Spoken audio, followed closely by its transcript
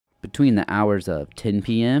Between the hours of 10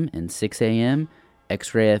 p.m. and 6 a.m.,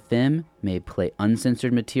 X-Ray FM may play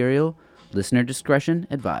uncensored material. Listener discretion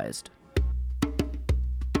advised.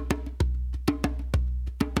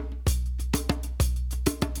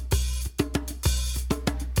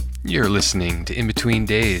 You're listening to In Between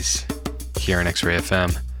Days here on X-Ray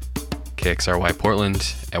FM, KXRY Portland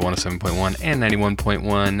at 107.1 and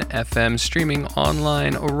 91.1 FM, streaming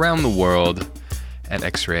online around the world at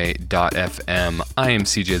xray.fm. I am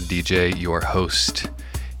CJ the DJ, your host,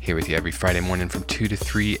 here with you every Friday morning from 2 to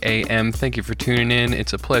 3 a.m. Thank you for tuning in.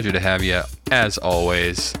 It's a pleasure to have you, as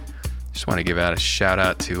always. Just want to give out a shout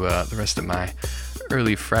out to the rest of my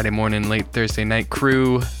early Friday morning, late Thursday night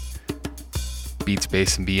crew. Beats,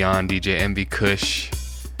 Bass, and Beyond, DJ MV Kush,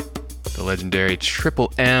 the legendary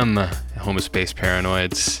Triple M, Home of Space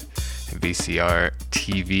Paranoids, and VCR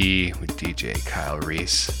TV with DJ Kyle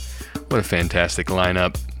Reese. What a fantastic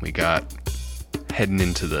lineup we got heading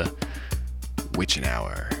into the witching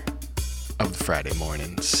hour of the Friday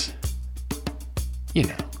mornings. You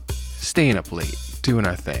know, staying up late, doing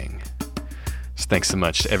our thing. So thanks so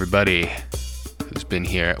much to everybody who's been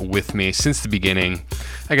here with me since the beginning.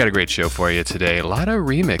 I got a great show for you today. A lot of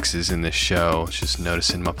remixes in this show. Just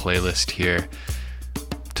noticing my playlist here.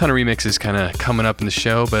 A ton of remixes kind of coming up in the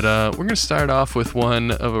show, but we're going to start off with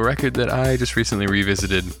one of a record that I just recently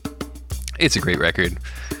revisited. It's a great record,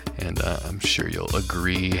 and I'm sure you'll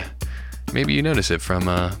agree. Maybe you notice it from,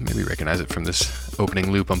 maybe recognize it from this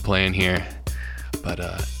opening loop I'm playing here. But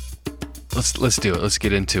let's do it. Let's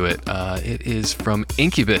get into it. It is from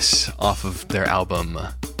Incubus off of their album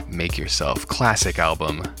Make Yourself, classic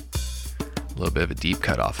album. A little bit of a deep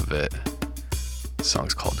cut off of it. The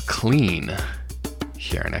song's called Clean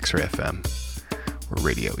here on X-Ray FM, where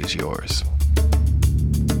radio is yours.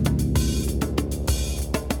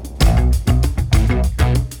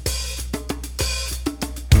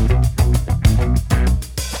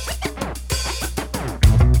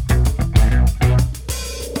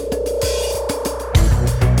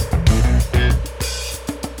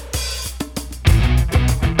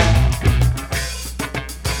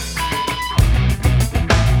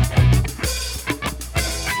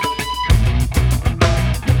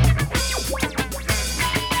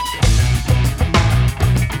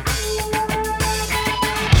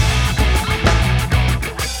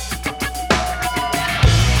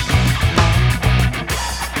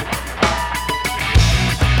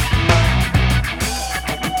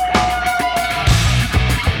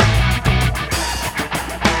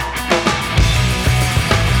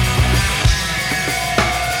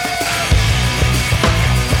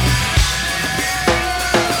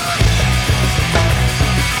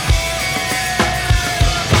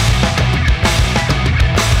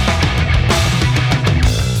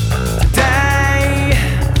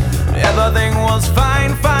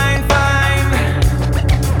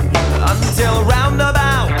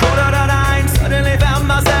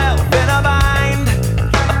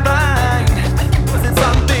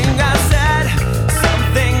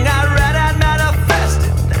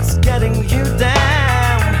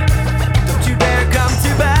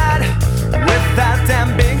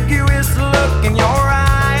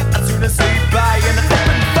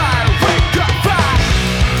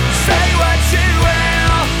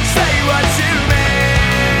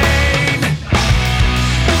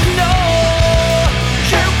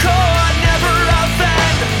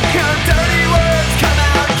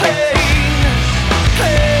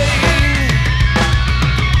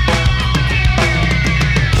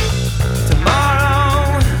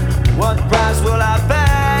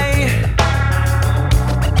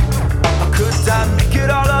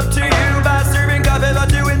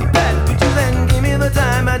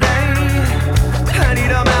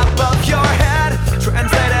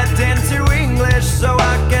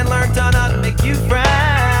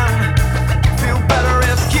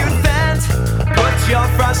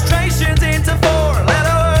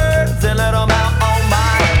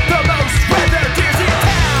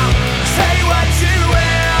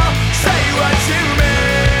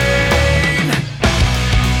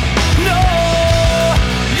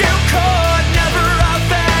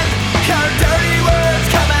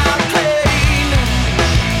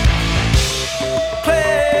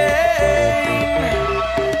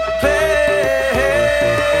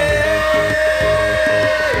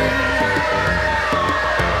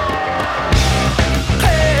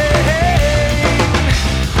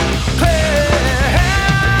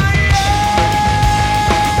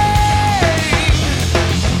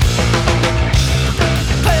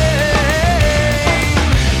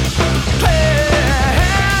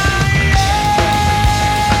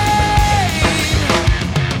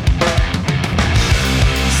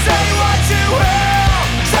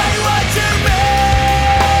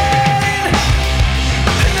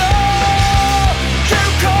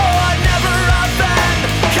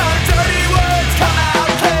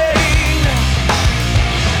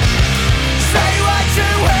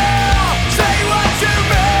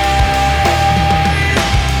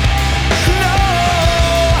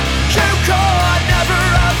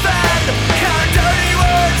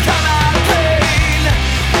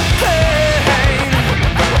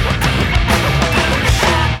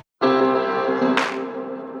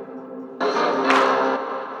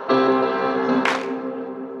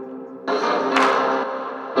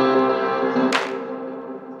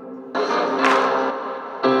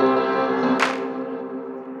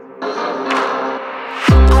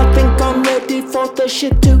 The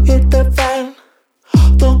shit to hit the fan.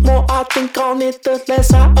 The more I think on it, the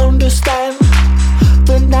less I understand.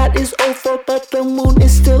 The night is over, but the moon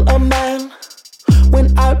is still a man.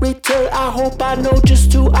 When I return, I hope I know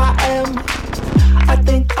just who I am. I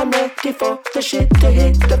think I'm ready for the shit to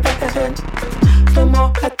hit the fan. The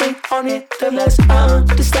more I think on it, the less I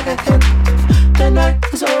understand. The night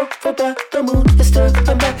is over, but the moon is still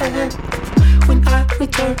a man. When I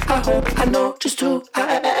return, I hope I know just who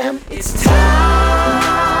I am. It's time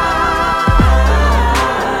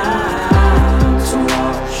to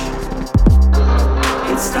watch.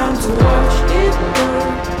 It's time to watch it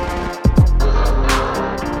burn.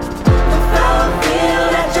 The foul feel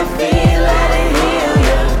that you feel, let it heal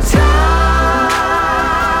you. Time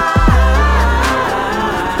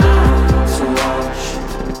to watch.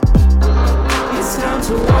 It's time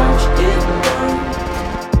to watch it burn.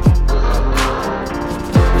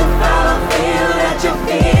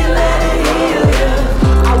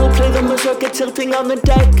 Circuit tilting on the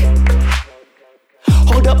deck.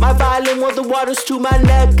 Hold up my violin while the water's to my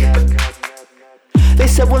neck. They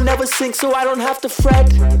said we'll never sink, so I don't have to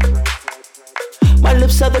fret. My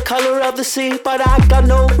lips are the color of the sea, but I got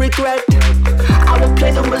no regret. I will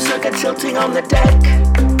play the circuit tilting on the deck.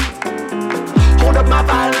 Hold up my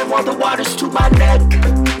violin while the water's to my neck.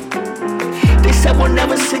 They said we'll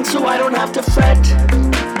never sink, so I don't have to fret.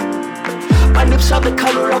 My lips are the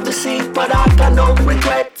color of the sea, but I got no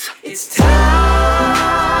regrets. It's time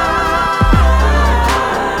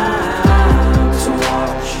to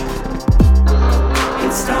watch.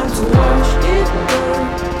 It's time to watch it burn.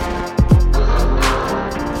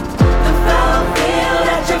 The foul feel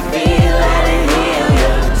that you feel, let it heal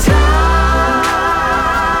you. Time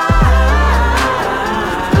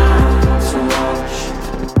to watch.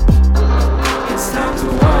 It's time to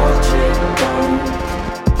watch it burn.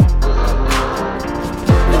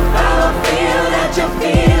 Feel that you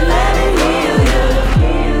feel, let it heal you.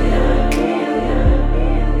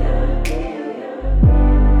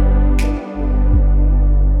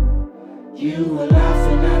 You were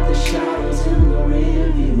laughing at the shadows in the rear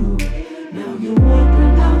view. Now you're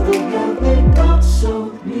wondering how the world they got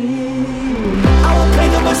so near. I will play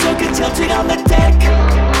the circuit tilting on the deck.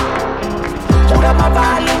 Hold up my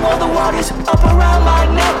violin while the water's up around my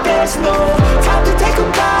neck. There's no time to take a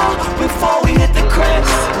bow before we hit the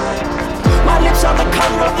crest. My lips are the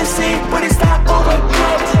color of the sea, but it's not over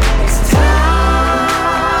yet. It's time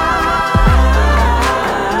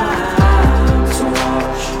to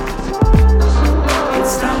watch.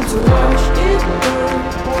 It's time to watch it burn.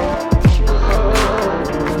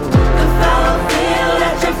 The foul feel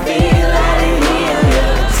that you feel, let it heal you.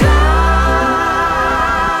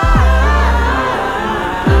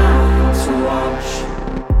 Time to watch.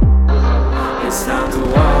 It's time to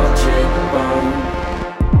watch it burn.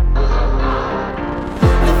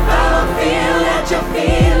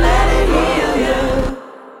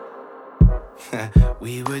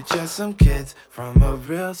 We were just some kids from a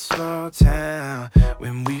real small town.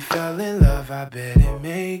 When we fell in love, I bet it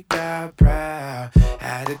made God proud.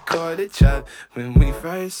 Had a cottage up when we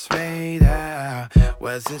first made out.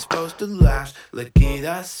 Wasn't supposed to last, look at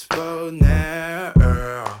us both now.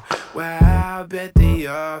 Well, I bet they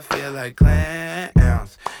all feel like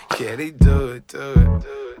clowns. Yeah, they do it.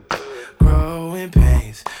 Growing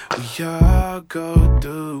pains, we all go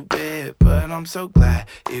through it, but I'm so glad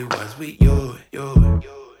it was with you.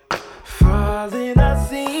 Falling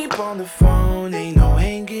asleep on the phone, ain't no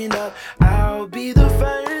hanging up. I'll be the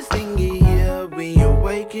first thing you hear when you're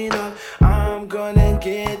waking up. I'm gonna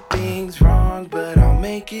get things wrong, but I'll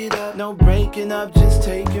make it up. No breaking up, just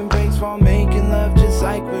taking breaks while making love, just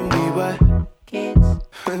like when we were kids.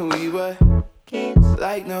 When we were kids,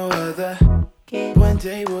 like no other. Kids. One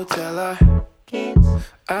day we'll tell our kids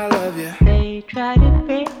I love you. They try to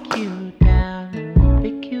break you down,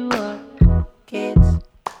 pick you up. Kids.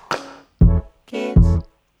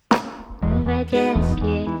 But just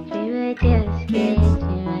kids, we were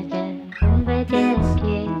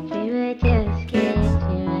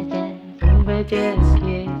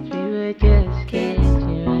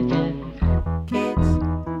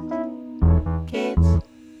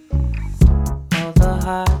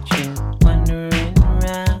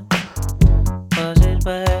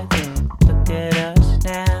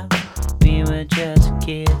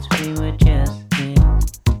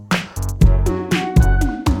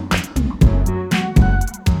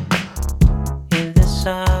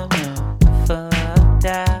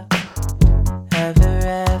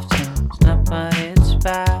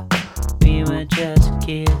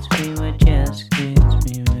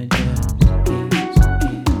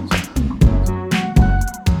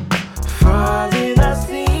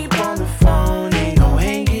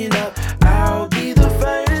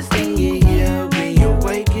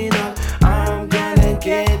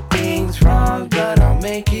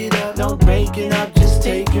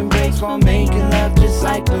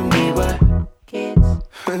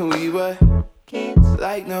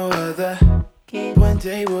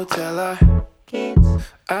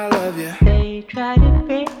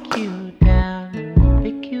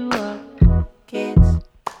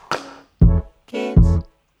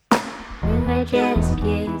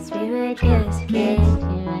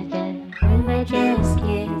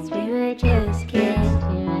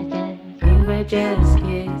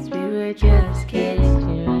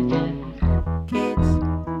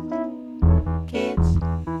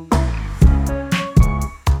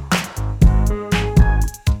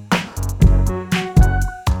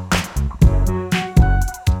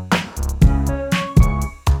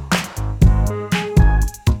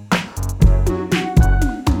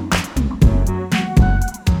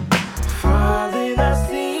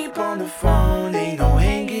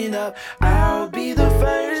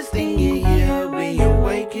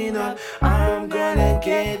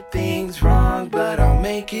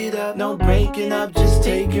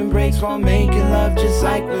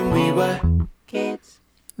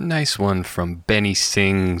Nice one from Benny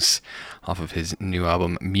Sings off of his new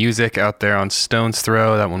album Music, out there on Stone's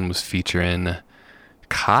Throw. That one was featuring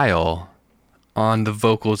Kyle on the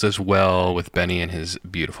vocals as well, with Benny and his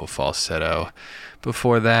beautiful falsetto.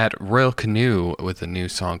 Before that, Royal Canoe with a new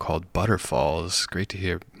song called Butterfalls. Great to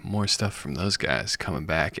hear more stuff from those guys coming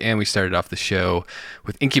back. And we started off the show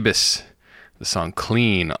with Incubus, the song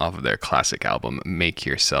Clean off of their classic album Make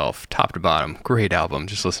Yourself. Top to bottom, great album.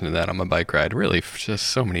 Just listen to that on my bike ride. Really, just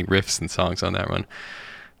so many riffs and songs on that one.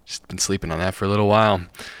 Just been sleeping on that for a little while.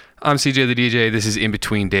 I'm CJ the DJ. This is In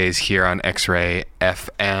Between Days here on X-Ray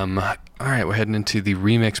FM. All right, we're heading into the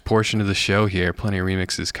remix portion of the show here. Plenty of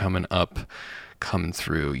remixes coming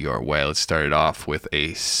through your way. Let's start it off with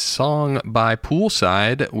a song by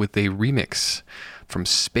Poolside with a remix from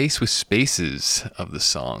Space with Spaces of the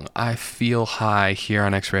song I Feel High here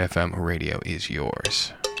on X-Ray FM. Radio is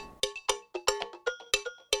yours.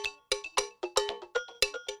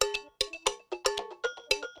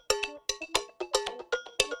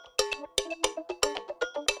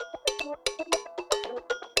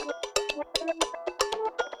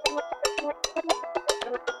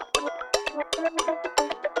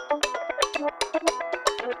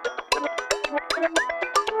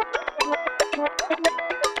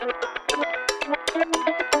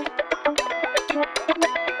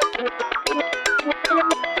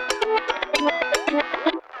 Thank you.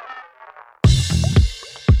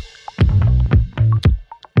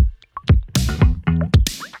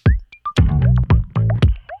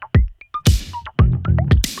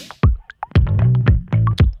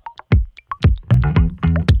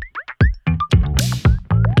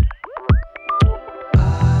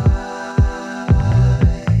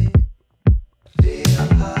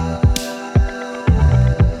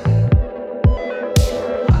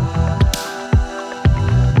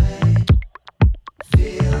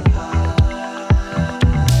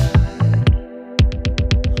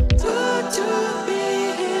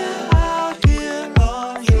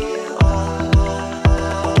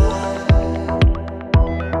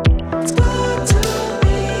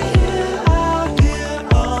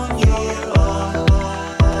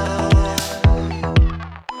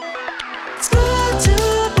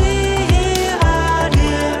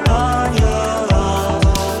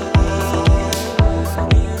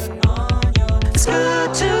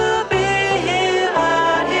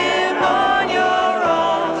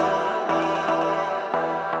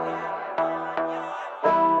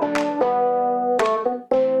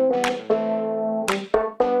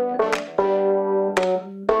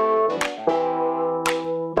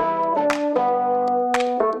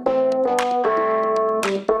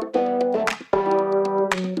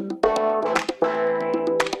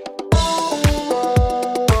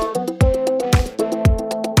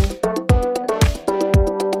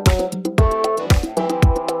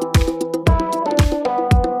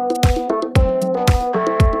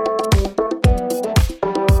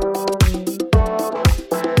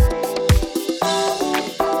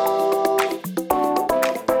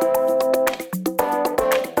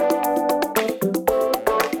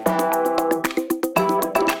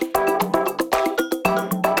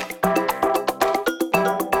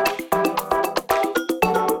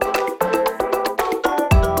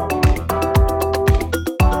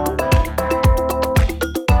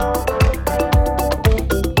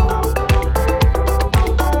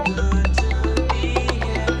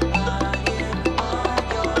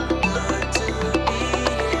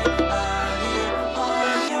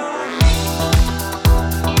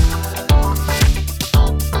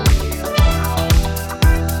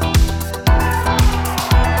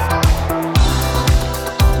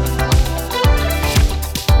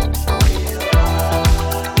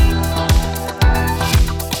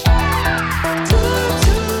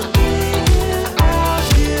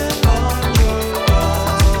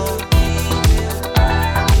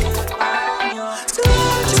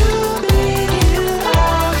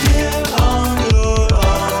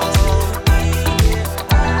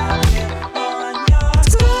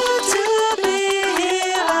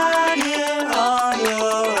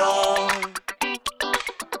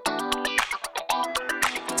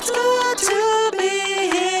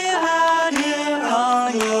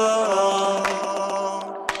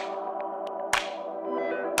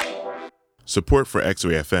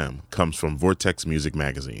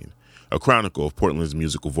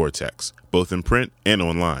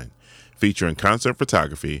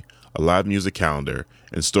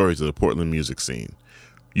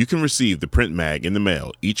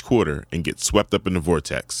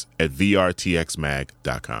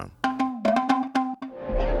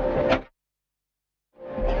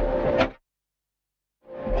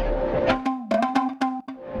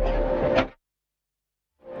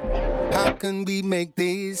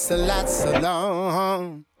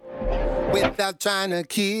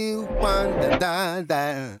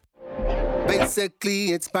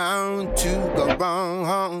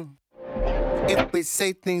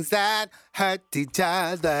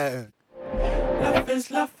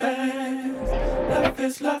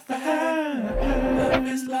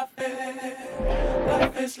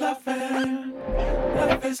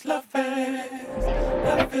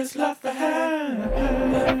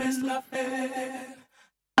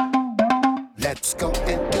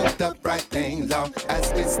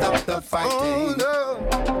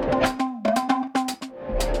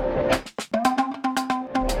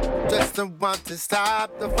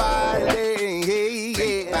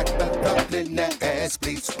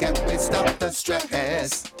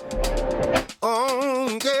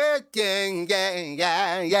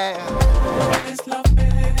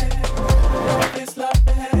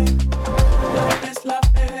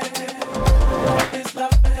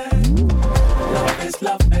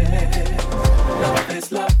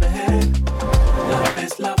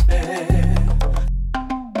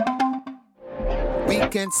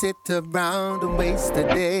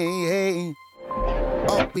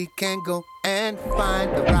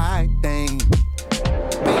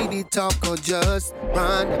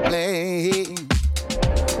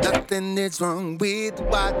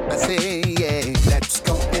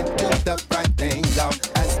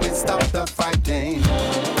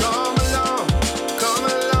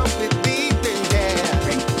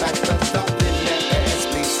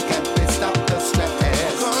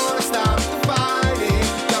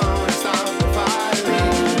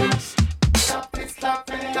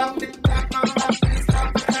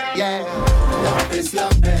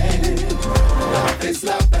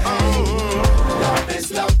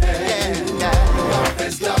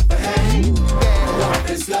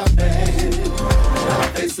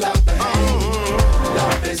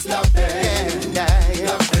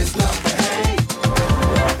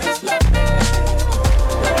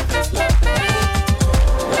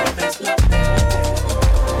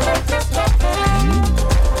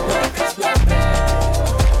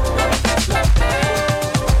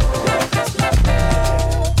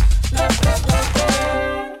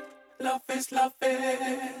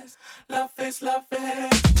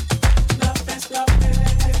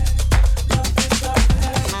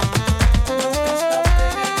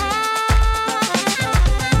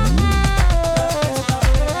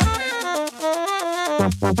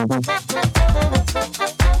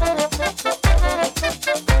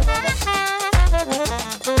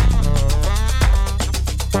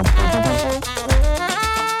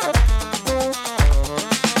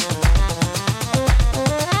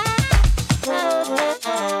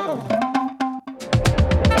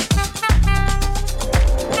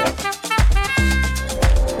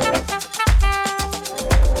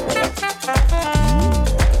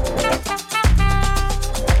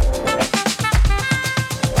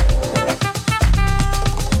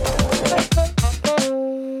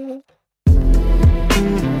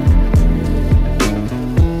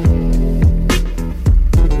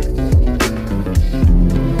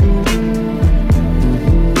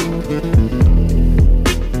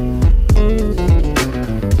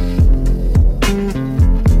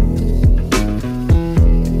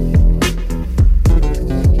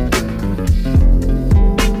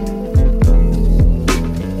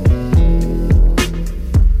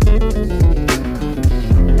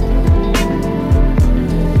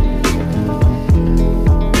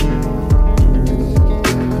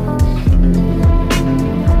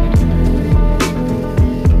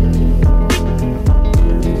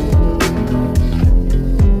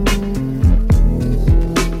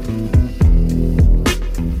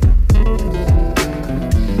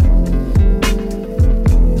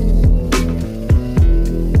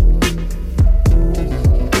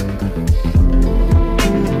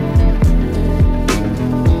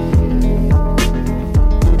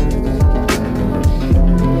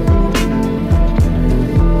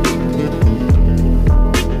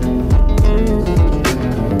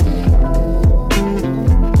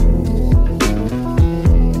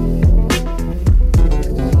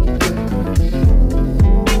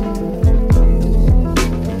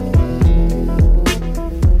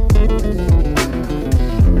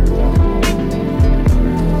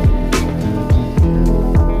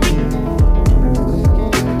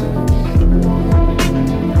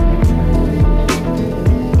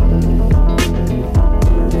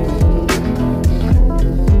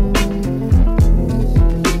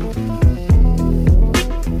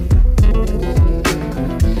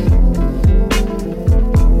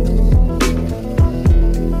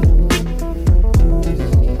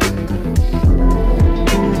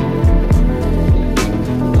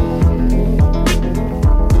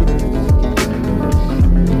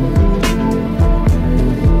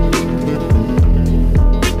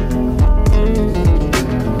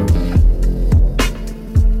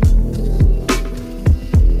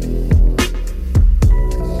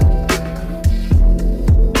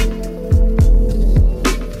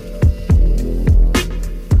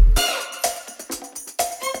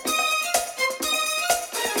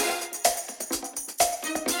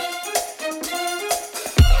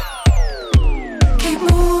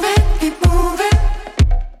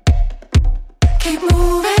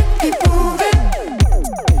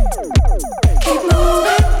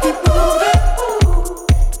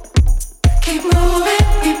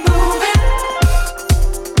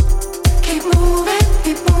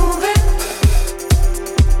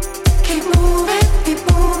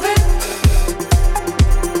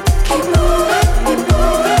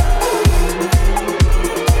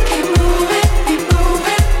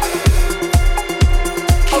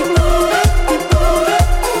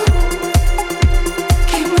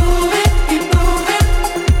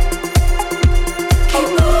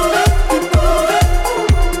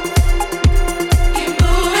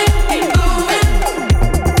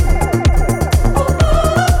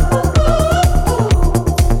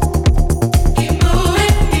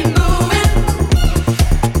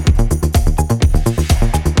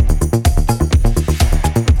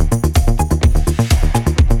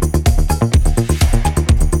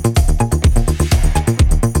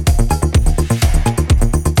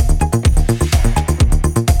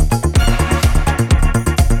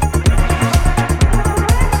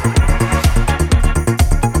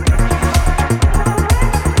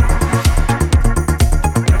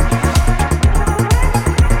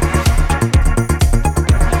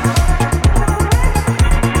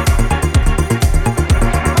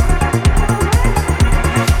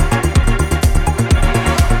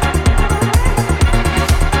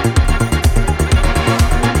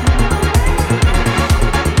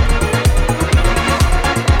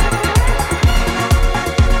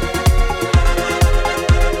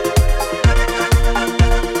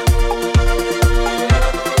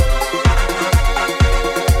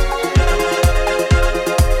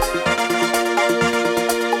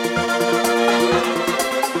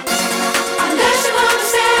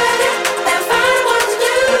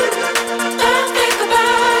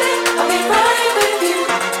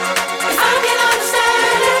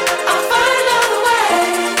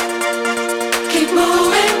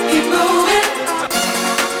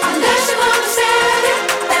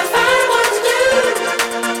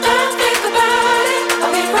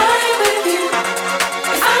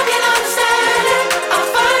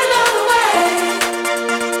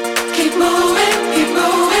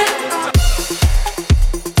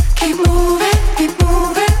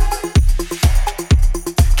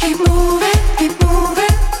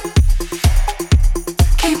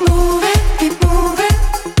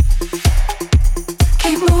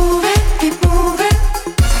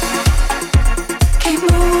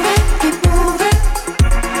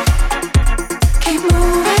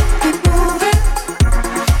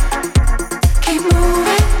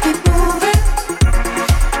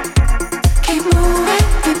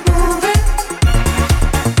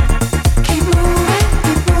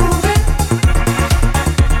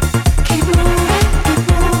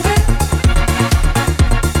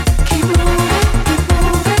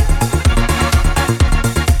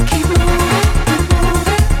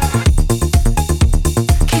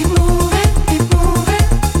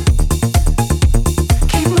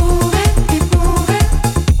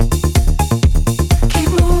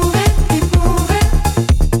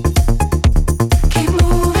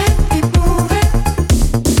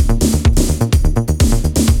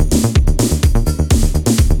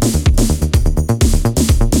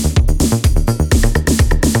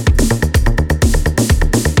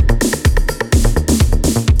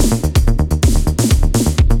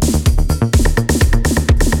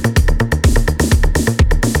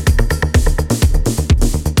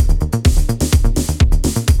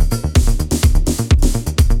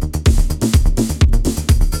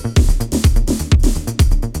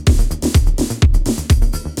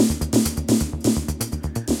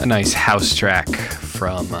 nice house track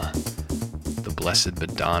from the Blessed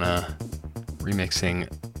Madonna,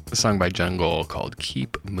 remixing a song by Jungle called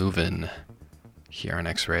Keep Movin' here on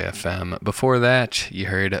X-Ray FM. Before that, you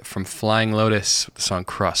heard from Flying Lotus with the song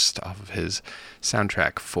Crust off of his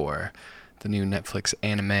soundtrack for the new Netflix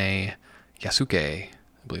anime Yasuke. I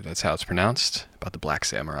believe that's how it's pronounced, about the Black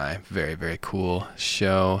Samurai. Very, very cool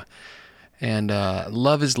show. And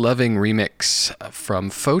Love is Loving remix from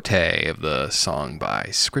Fote of the song by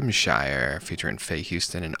Scrimshire, featuring Faye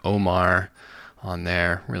Houston and Omar on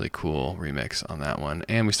there. Really cool remix on that one.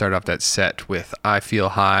 And we started off that set with I Feel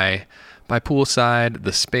High by Poolside,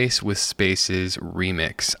 the Space with Spaces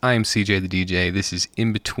remix. I'm CJ the DJ. This is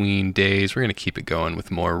In Between Days. We're going to keep it going with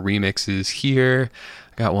more remixes here.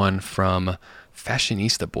 I got one from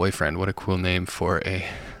Fashionista Boyfriend. What a cool name for a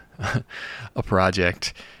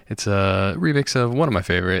project. It's a remix of one of my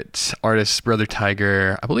favorite artists, Brother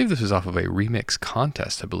Tiger. I believe this was off of a remix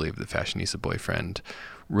contest, I believe, the Fashionista Boyfriend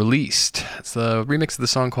released. It's the remix of the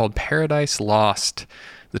song called Paradise Lost,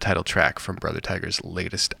 the title track from Brother Tiger's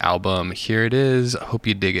latest album. Here it is. I hope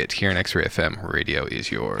you dig it here on X-Ray FM. Radio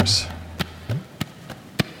is yours.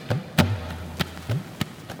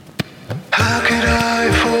 How could I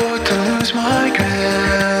afford to lose my grip?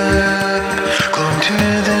 Clung to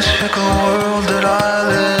this fickle world that I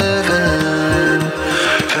live in.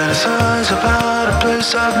 Fantasize about a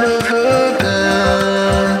place I've never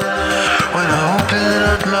been. When I open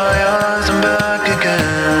up my eyes, I'm back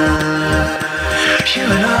again. You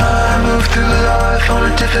and I move through life on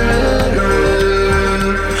a different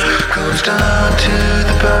route. Goes down to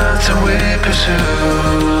the paths that we pursue.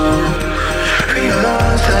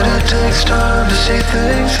 Realize that it takes time to see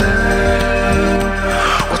things through.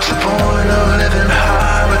 What's the point of living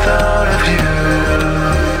high without a view?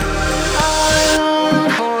 I long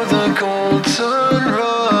for the gold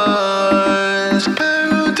sunrise,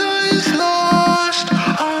 paradise lost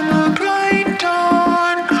on the bright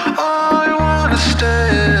dawn. I wanna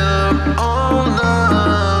stay up all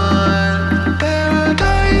night.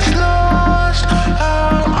 Paradise lost,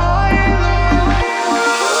 how I long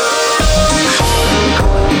for the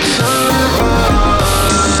gold sunrise.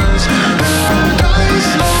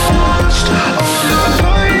 Paradise lost on the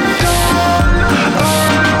bright dawn. I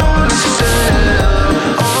wanna stay up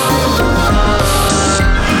all night.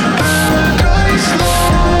 Paradise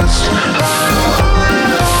lost, how I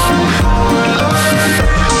long for life.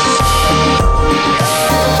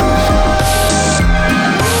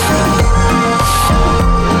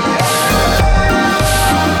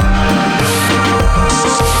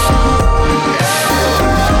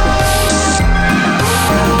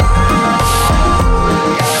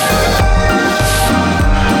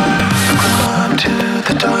 Climb to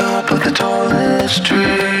the top of the tallest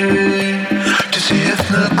tree to see if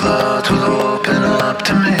the clouds will open up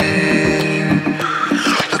to me.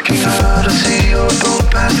 Looking out, I see your boat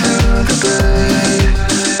pass through the bay.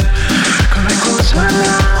 Coming closer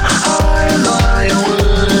now, I lie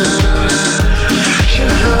awake.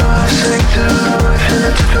 Should I sing through life in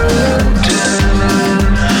a different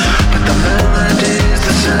tune? But the melody's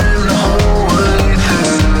the same the whole way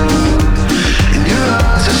through. In your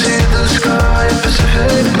eyes I see the sky,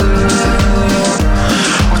 Pacific blue.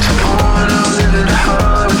 What's the point of living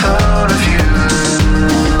high without a view?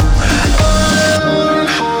 I long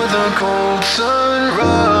for the gold sunrise.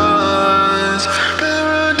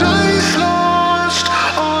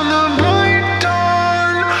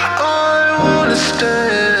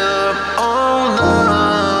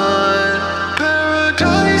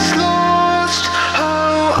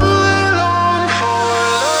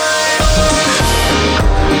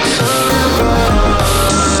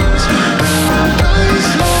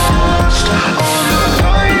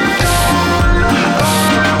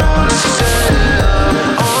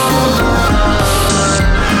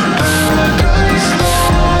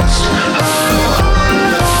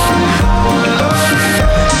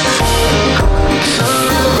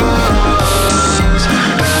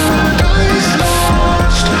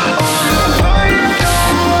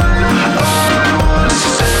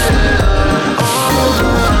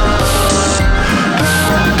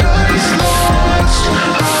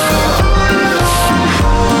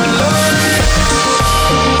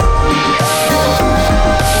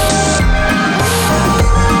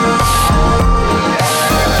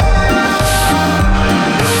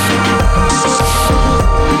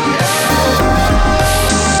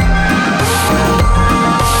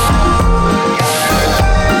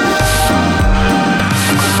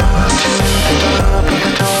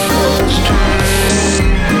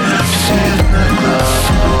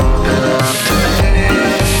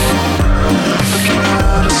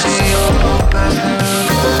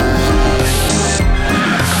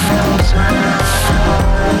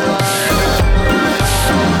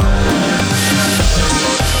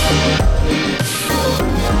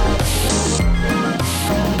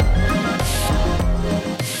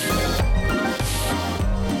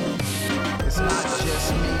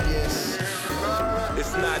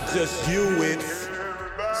 just you, it's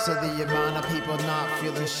So the amount of people not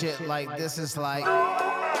feeling shit like this is like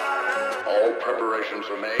all preparations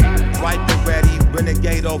are made. ripe and ready,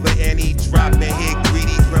 renegade over any drop and hit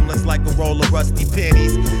greedy gremlins like a roll of rusty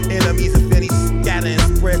pennies. Enemies of any scatter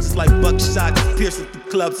and spread just like buckshot, piercing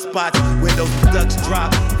through club spots. Windows ducks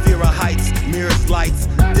drop, fear of heights, mirrors lights,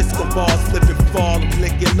 disco balls flipping fall,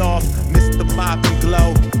 blinking off. Mr. Mop and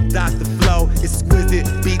glow, Dr. Flow, exquisite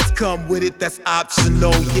beats come with it, that's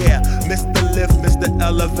optional, yeah. Mr. Lift, Mr.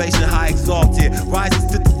 Elevation, high exalted, rises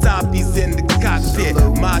to the top, he's in the cockpit.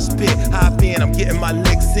 Mosh pit, hop in, I'm getting my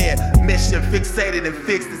licks in. Mission fixated and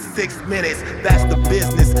fixed in 6 minutes. That's the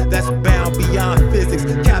business, that's bound beyond physics.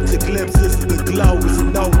 Capture glimpses of the glow with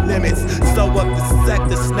no limits. Sew up the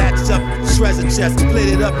sector, snatch up the treasure chest, split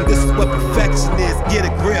it up, and this is what perfection is. Get a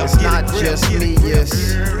grip, it's not just me, yes.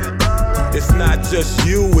 It's not just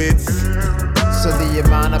you, it's so the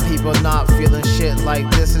amount of people not feeling shit like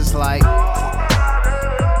this is like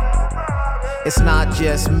it's not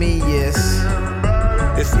just me, yes.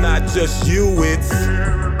 It's not just you, it's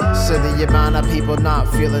so the amount of people not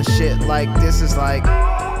feeling shit like this is like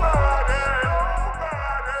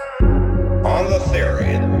On the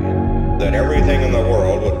theory that everything in the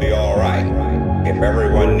world would be alright if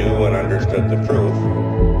everyone knew and understood the truth,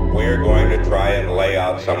 we're going to try and lay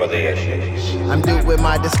out some of the issues. I'm doing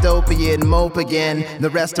my dystopian mope again. The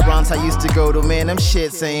restaurants I used to go to, man, them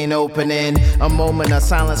shits ain't opening. A moment of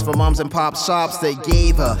silence for moms and pop shops. They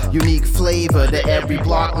gave a unique flavor to every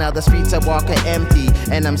block. Now the streets I walk are empty,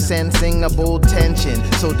 and I'm sensing a bold tension,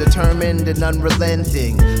 so determined and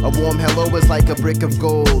unrelenting. A warm hello is like a brick of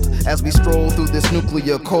gold as we stroll through this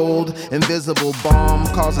nuclear cold. Invisible bomb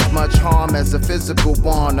causes much harm as a physical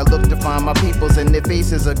one. I look to find my peoples and their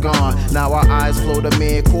faces are gone. Now our eyes float a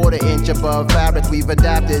mere quarter-inch above fabric we've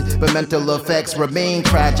adapted, but mental effects remain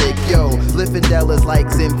tragic. Yo, Liffindel is like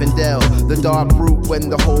Zinfandel, the dark root when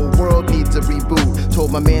the whole world needs a reboot.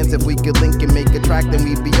 Told my mans if we could link and make a track then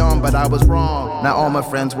we'd be on, but I was wrong. Now all my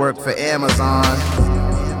friends work for Amazon.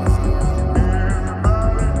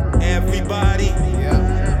 Everybody,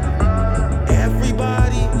 yeah.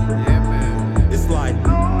 Everybody, yeah, man. It's like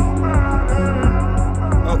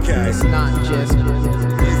okay, it's not just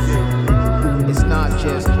it's not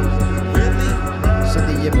just really. So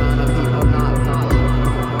the amount of people not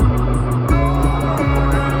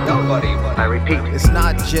Nobody, I repeat, it's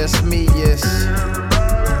not just me, yes.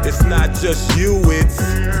 It's not just you, it's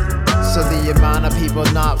so the amount of people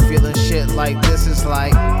not feeling shit like this is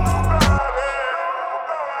like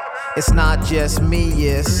it's not just me,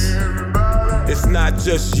 yes. It's not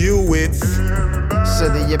just you, it's so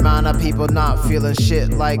the amount of people not feeling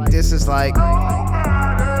shit like this is like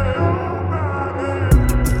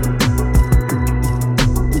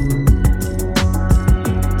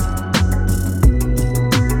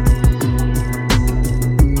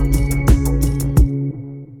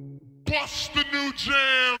Bust the new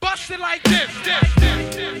jam. Bust it like this.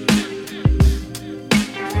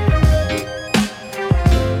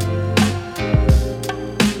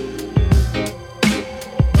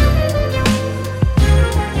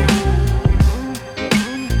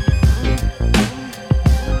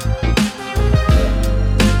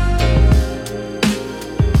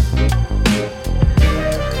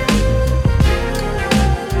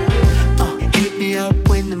 Hit me up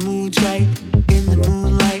when the mood's right. In the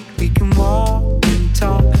moonlight, we can walk and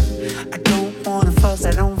talk. I don't wanna fuss,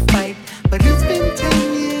 I don't fight. But it's been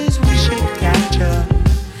 10 years, we should catch up.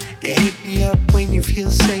 Hit me up when you feel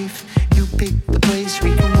safe. You pick the place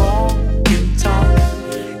we can walk and talk.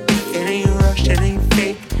 If it ain't rushed, it ain't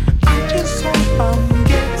fake. I just hope I'm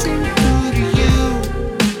getting through to you.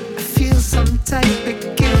 I feel some type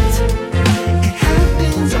of guilt. It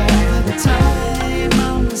happens all the time.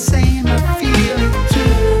 I'm the same, I feel it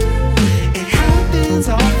too. It happens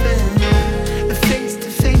often, face to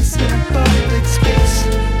face in a public space.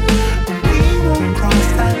 We won't cross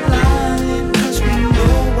that line, 'cause we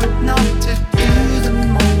know what not to do the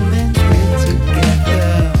moment we're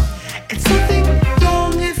together. It's nothing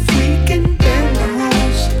wrong if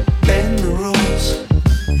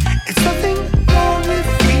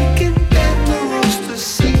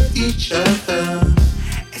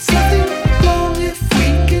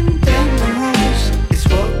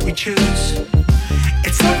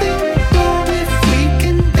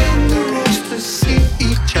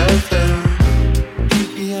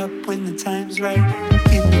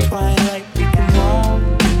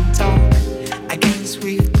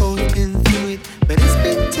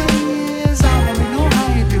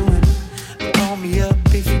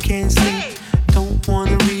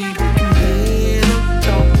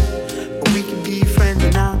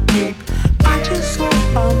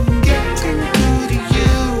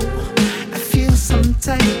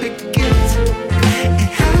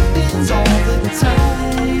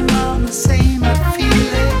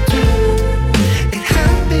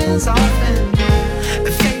happens often,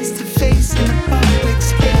 face to face in a public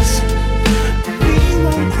space. But we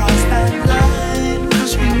won't cross that line,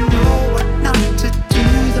 'cause we know what not to do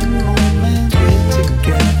the moment we're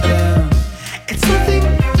together. It's nothing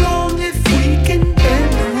wrong if we can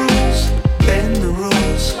bend the rules, bend the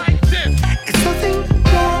rules. It's nothing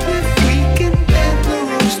wrong if we can bend the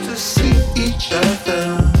rules to see each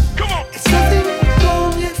other. It's nothing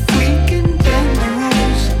wrong if we can bend the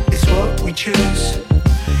rules, it's what we choose.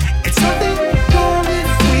 It's nothing wrong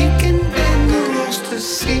if we can bend the rules to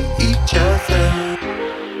see each other.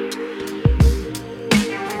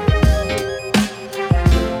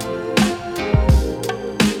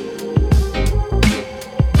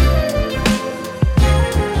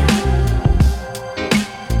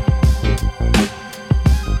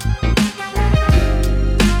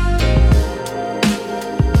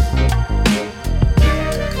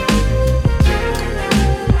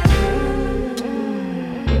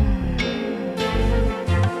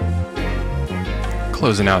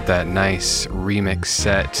 Closing out that nice remix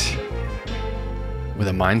set with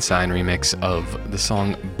a Mindsign remix of the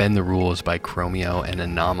song Bend the Rules by Chromeo and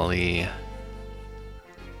Anomaly.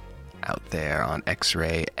 Out there on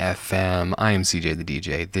X-Ray FM. I am CJ the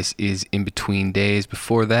DJ. This is In Between Days.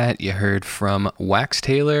 Before that, you heard from Wax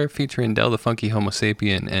Taylor featuring Del the Funky Homo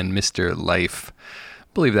Sapien and Mr. Life. I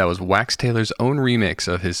believe that was Wax Taylor's own remix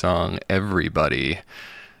of his song Everybody.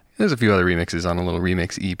 There's a few other remixes on a little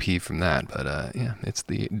remix EP from that, but yeah, it's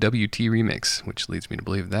the WT remix, which leads me to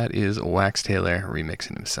believe that is Wax Taylor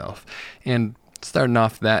remixing himself. And starting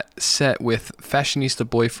off that set with Fashionista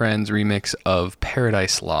Boyfriend's remix of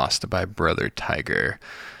Paradise Lost by Brother Tiger.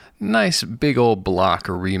 Nice big old block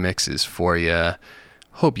of remixes for you.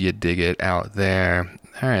 Hope you dig it out there.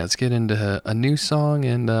 All right, let's get into a new song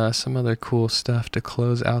and some other cool stuff to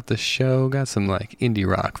close out the show. Got some like indie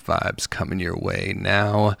rock vibes coming your way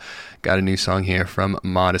now. Got a new song here from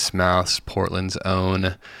Modest Mouse, Portland's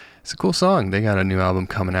own. It's a cool song. They got a new album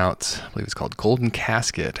coming out. I believe it's called Golden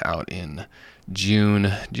Casket, out in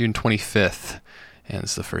June 25th. And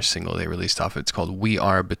it's the first single they released off it. It's called We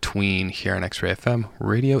Are Between, here on X-Ray FM.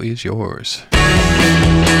 Radio is yours.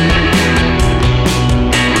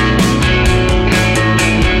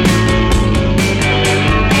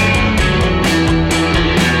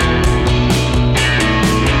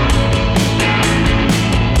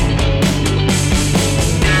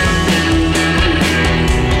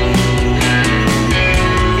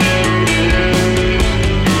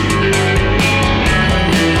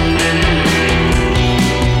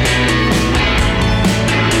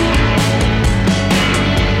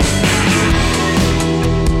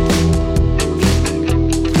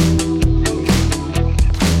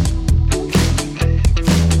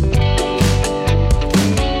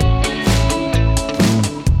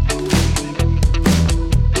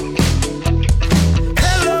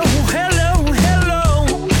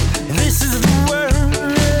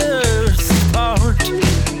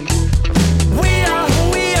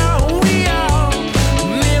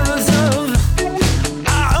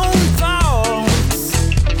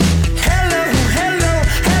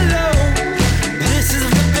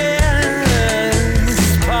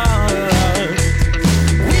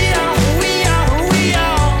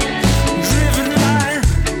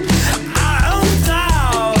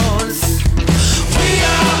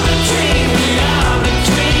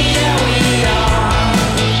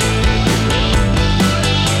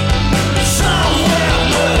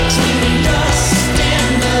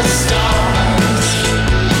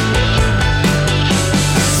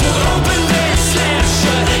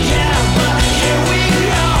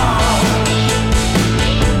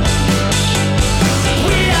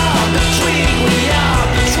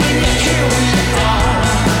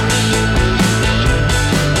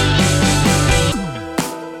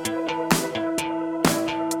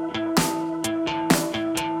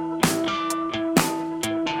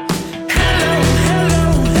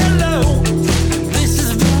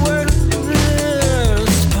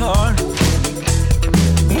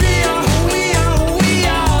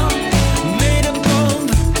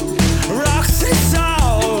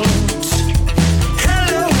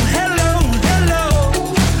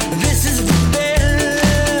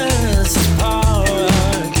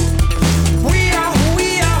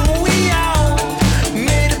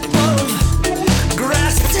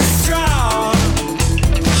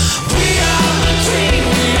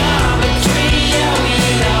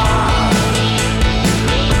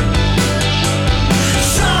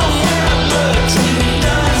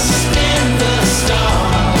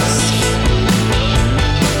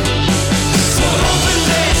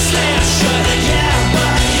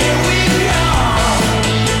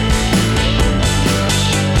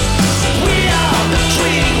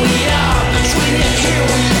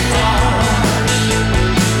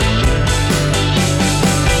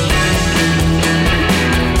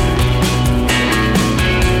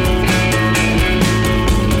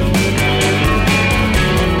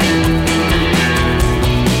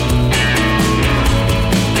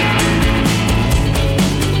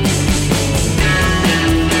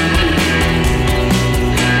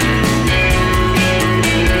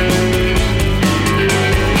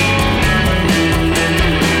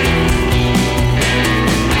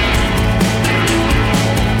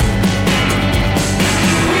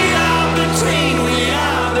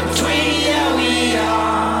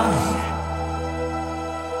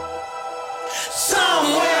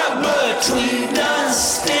 between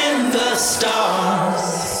us and the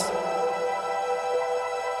stars.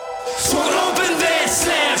 Swung open, then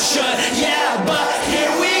slammed shut. Yeah, but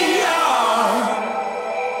here we are.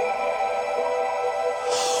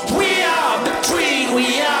 We are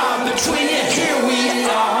between it. Here we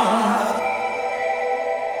are.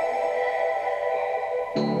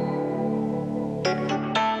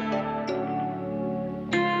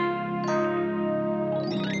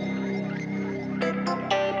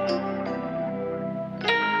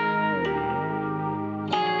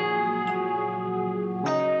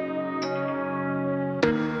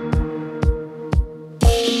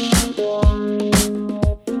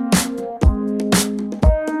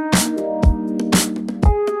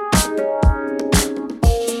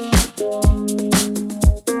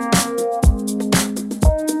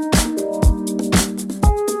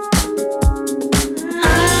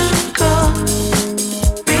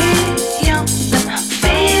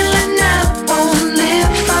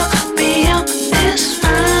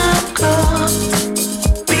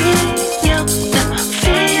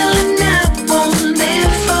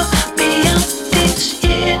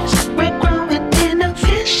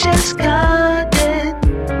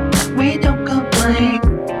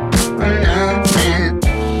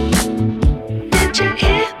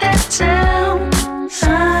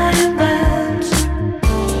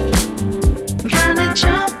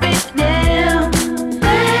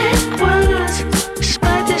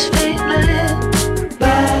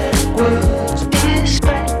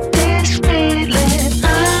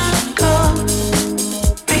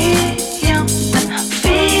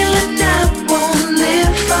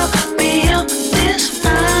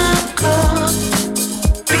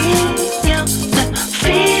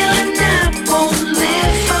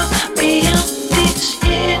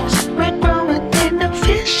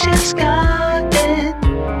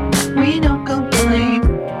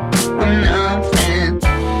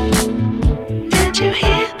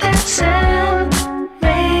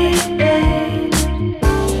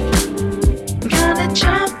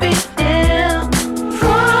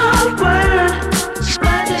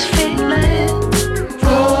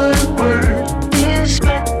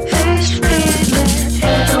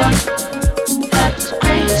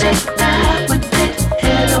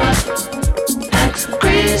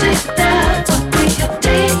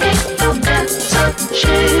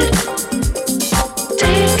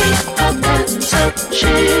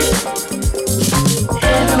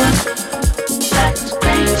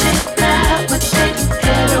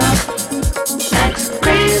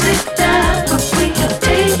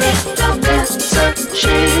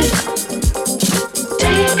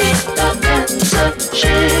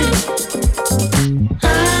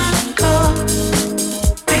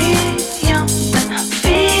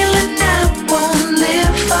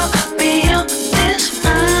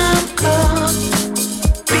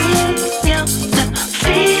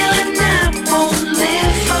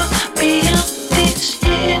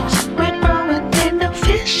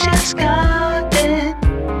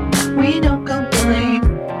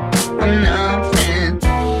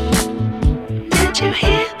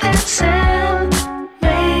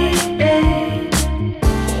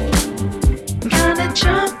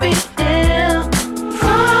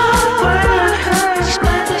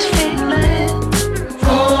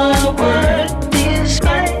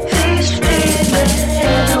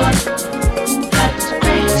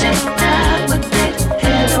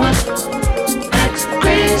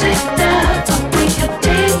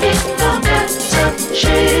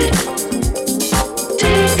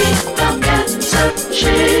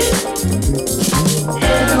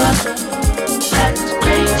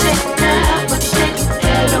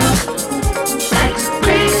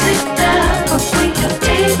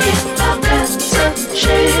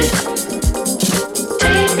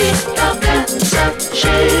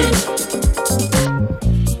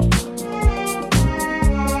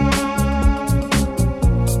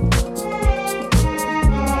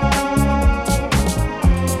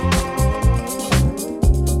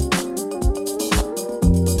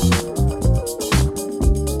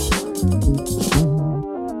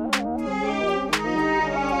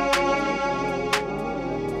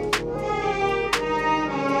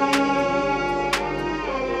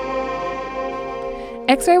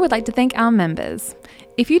 X-Ray would like to thank our members.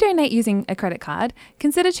 If you donate using a credit card,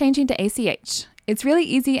 consider changing to ACH. It's really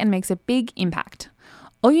easy and makes a big impact.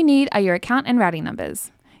 All you need are your account and routing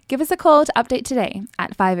numbers. Give us a call to update today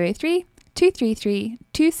at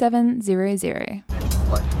 503-233-2700.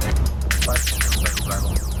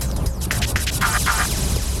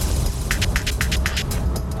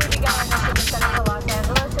 Los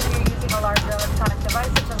Angeles, if you're using a larger electronic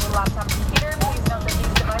device such as a laptop computer, please note that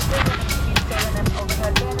these devices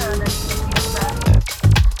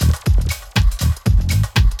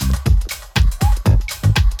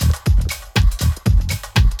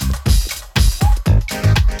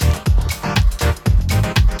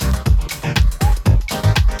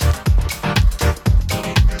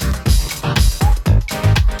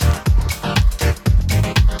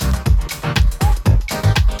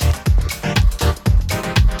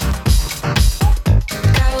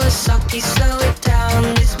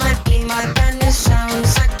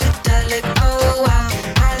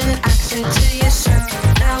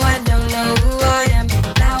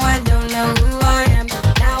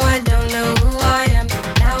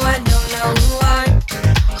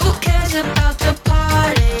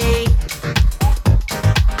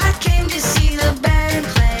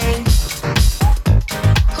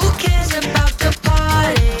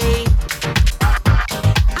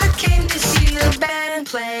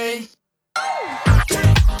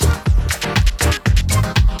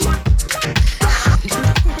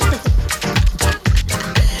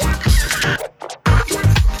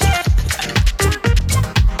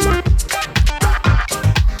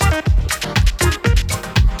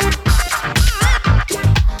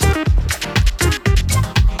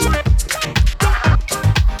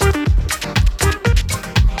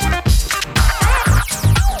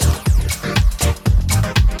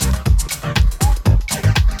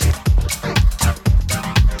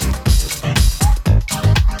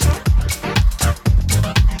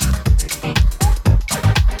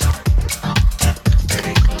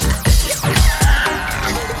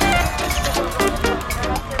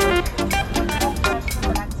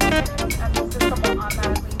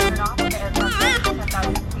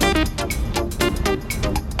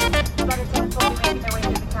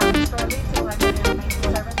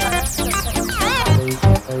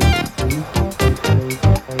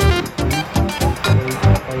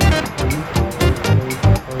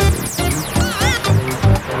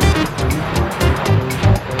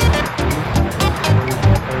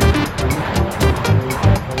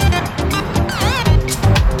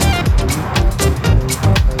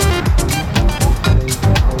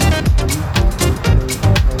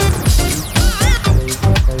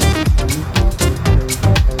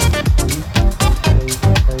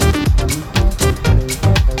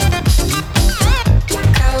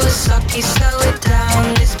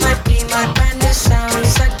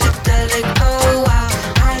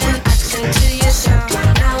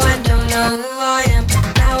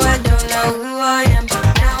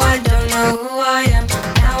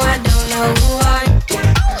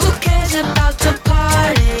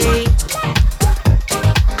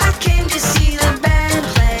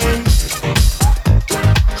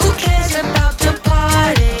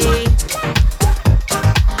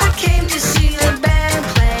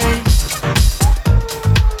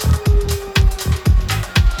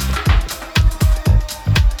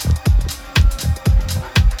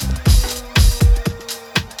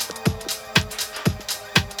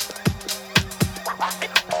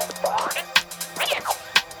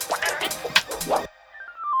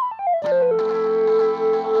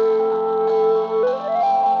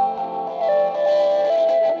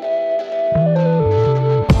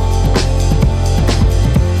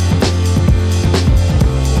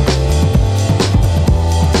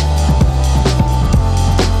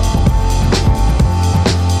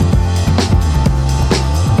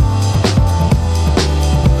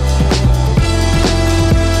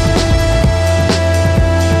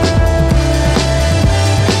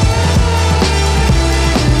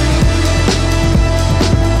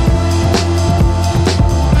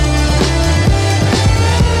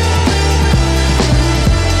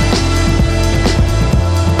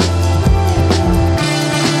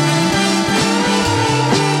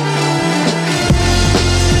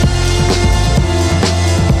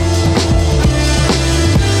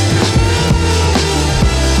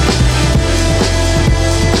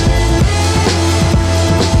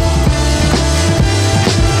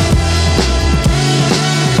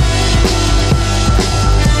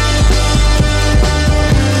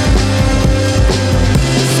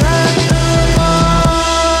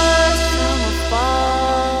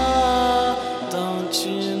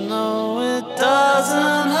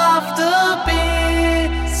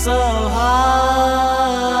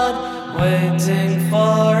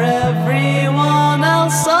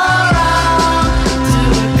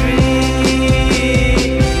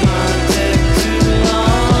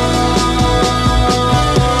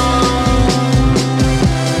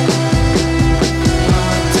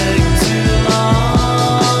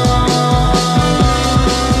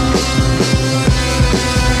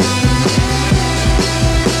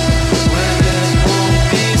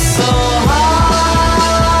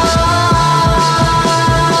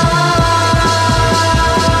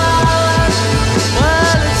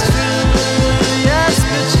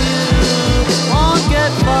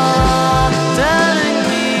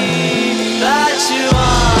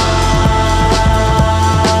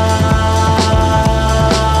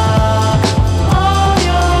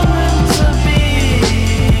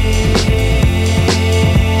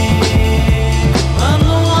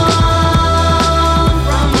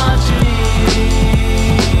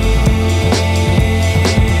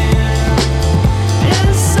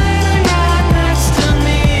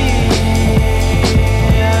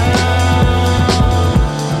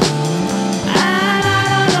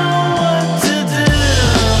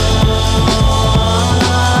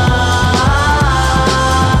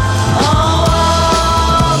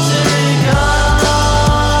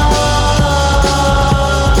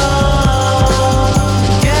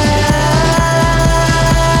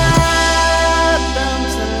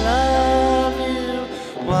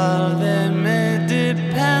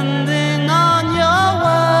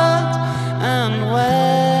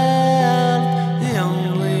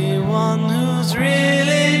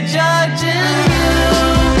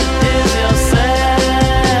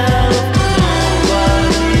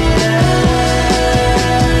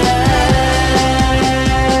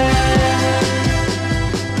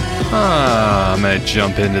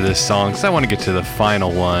jump into this song because I want to get to the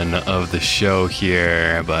final one of the show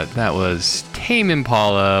here, but that was Tame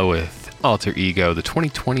Impala with Alter Ego, the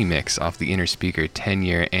 2020 mix off the Inner Speaker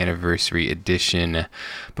 10-year anniversary edition.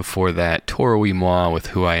 Before that, Toro y Moi with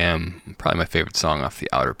Who I Am, probably my favorite song off the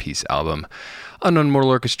Outer Peace album. Unknown Mortal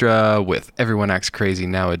Orchestra with Everyone Acts Crazy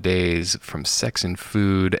Nowadays from Sex and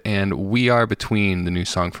Food, and We Are Between, the new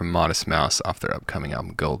song from Modest Mouse off their upcoming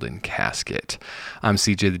album Golden Casket. I'm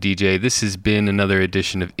CJ the DJ. This has been another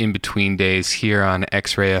edition of In Between Days here on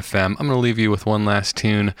X-Ray FM. I'm going to leave you with one last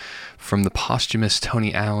tune from the posthumous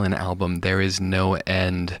Tony Allen album There Is No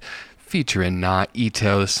End, featuring Na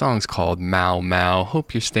Ito. The song's called Mau Mau.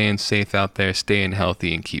 Hope you're staying safe out there, staying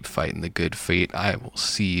healthy, and keep fighting the good fight. I will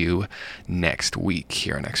see you next week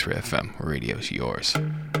here on X-Ray FM, where radio's yours.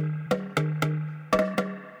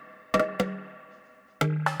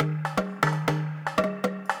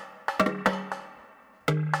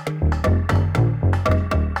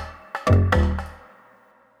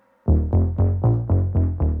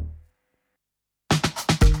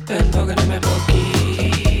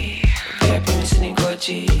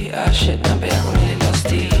 Shit, nabe ako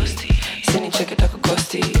nililosti. Sinicheck it ako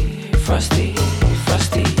ghosty. Frosty,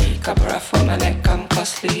 frosty. Kapara for my neck, I'm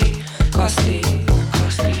costly. Costly,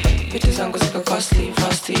 costly. Bitches zangu ziko costly.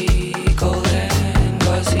 Frosty, golden,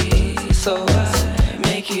 gauzy. So I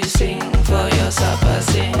make you sing for your supper.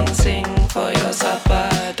 Sing, sing for your supper.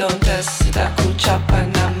 Don't test that kuchapa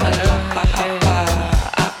na malapa.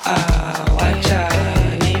 Wacha,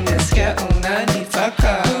 nimesikia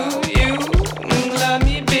unanitaka.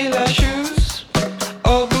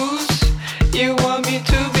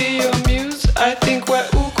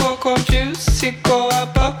 Siko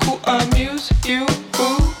hapa ku amuse you.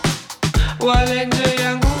 Walenje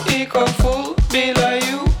yangu iko full bila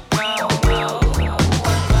you.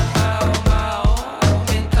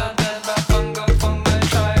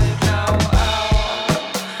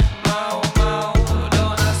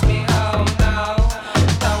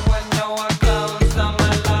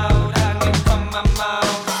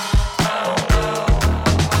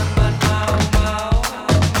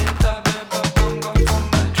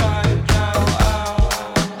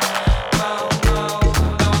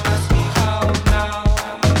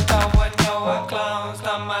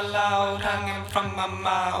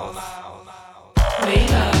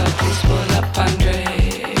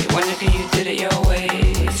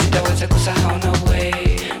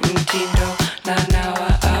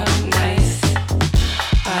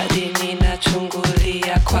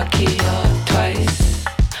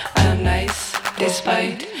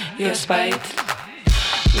 Despite your spite,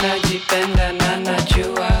 najipenda na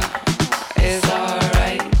najua